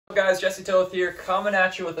Guys, 𝒂𝒐𝒊𝒏𝒊𝒏𝒈 here, coming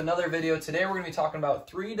at you with another video. Today we're going to be talking about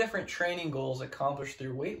 3 different training goals accomplished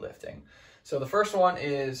through weightlifting. So the first one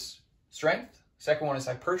is strength, second one is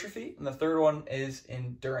hypertrophy, and the third one is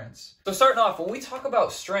endurance. So starting off, when we talk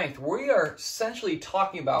about strength, we are essentially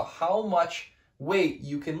talking about how much weight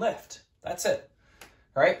you can lift. That's it.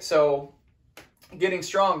 All right, so getting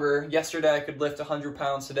stronger, yesterday I could lift 100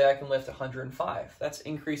 pounds, today I can lift 105. That's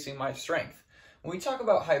increasing my strength. When we talk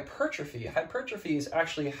about hypertrophy, hypertrophy is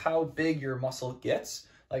actually how big your muscle gets.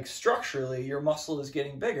 Like structurally, your muscle is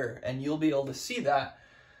getting bigger, and you'll be able to see that.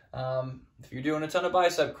 If you're doing a ton of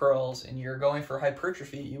bicep curls and you're going for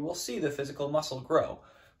hypertrophy, you will see the physical muscle grow.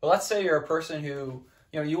 But let's say you're a person who,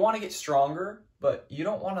 you want to get stronger, but you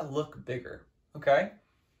don't want to look bigger, okay?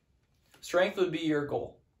 Strength would be your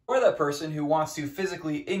goal. For that person who wants to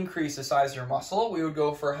physically increase the size of your muscle, we would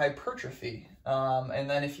go for hypertrophy. And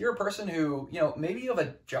then if you're a person who, maybe you have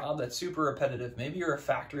a job that's super repetitive, maybe you're a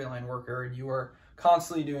factory line worker and you are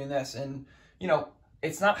constantly doing this and,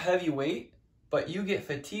 it's not heavy weight, but you get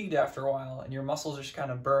fatigued after a while and your muscles just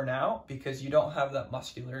kind of burn out because you don't have that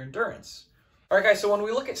muscular endurance. All right, guys, so when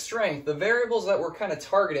we look at strength, the variables that we're kind of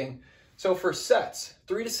targeting, so for sets,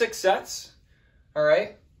 3 to 6 sets, all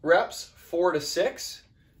right, reps, 4 to 6,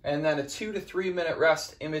 and then a 2 to 3 minute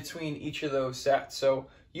rest in between each of those sets. So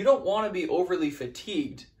you don't want to be overly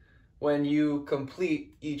fatigued when you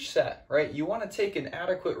complete each set, right? You want to take an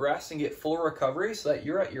adequate rest and get full recovery so that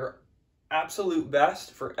you're at your absolute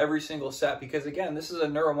best for every single set. Because again, this is a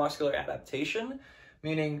neuromuscular adaptation,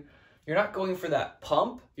 meaning you're not going for that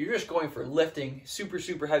pump, you're just going for lifting super,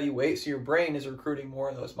 super heavy weight, so your brain is recruiting more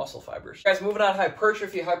of those muscle fibers. Guys, moving on to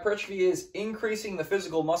hypertrophy. Hypertrophy is increasing the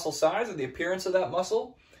physical muscle size or the appearance of that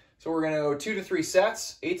muscle. So we're going to go 2 to 3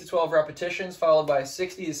 sets, 8 to 12 repetitions, followed by a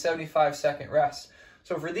 60 to 75 second rest.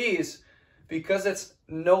 So for these, because it's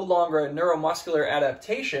no longer a neuromuscular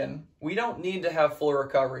adaptation, we don't need to have full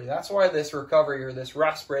recovery. That's why this recovery or this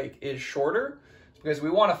rest break is shorter, because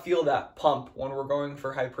we want to feel that pump when we're going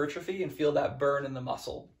for hypertrophy and feel that burn in the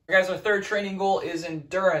muscle. Guys, our third training goal is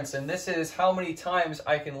endurance, and this is how many times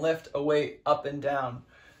I can lift a weight up and down.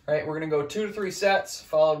 Right, we're going to go 2 to 3 sets,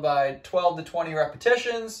 followed by 12 to 20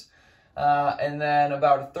 repetitions, and then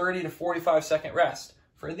about a 30 to 45 second rest.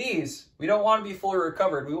 For these, we don't want to be fully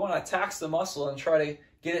recovered. We want to tax the muscle and try to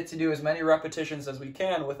get it to do as many repetitions as we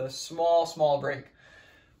can with a small break.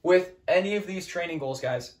 With any of these training goals,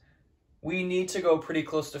 guys, we need to go pretty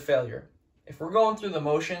close to failure. If we're going through the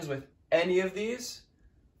motions with any of these,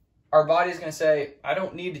 our body's going to say, I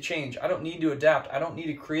don't need to change. I don't need to adapt. I don't need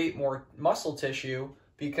to create more muscle tissue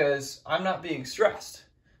because I'm not being stressed,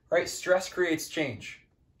 right? Stress creates change.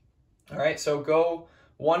 All right, so go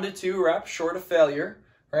 1 to 2 reps short of failure,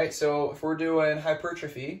 right? So if we're doing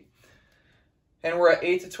hypertrophy and we're at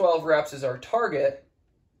 8 to 12 reps is our target,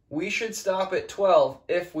 we should stop at 12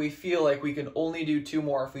 if we feel like we can only do 2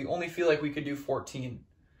 more, if we only feel like we could do 14.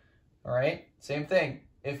 All right, same thing.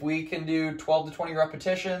 If we can do 12 to 20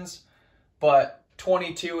 repetitions, but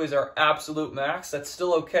 22 is our absolute max, that's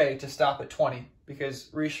still okay to stop at 20, because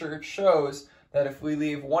research shows that if we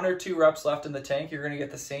leave 1 or 2 reps left in the tank, you're going to get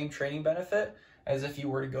the same training benefit as if you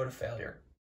were to go to failure.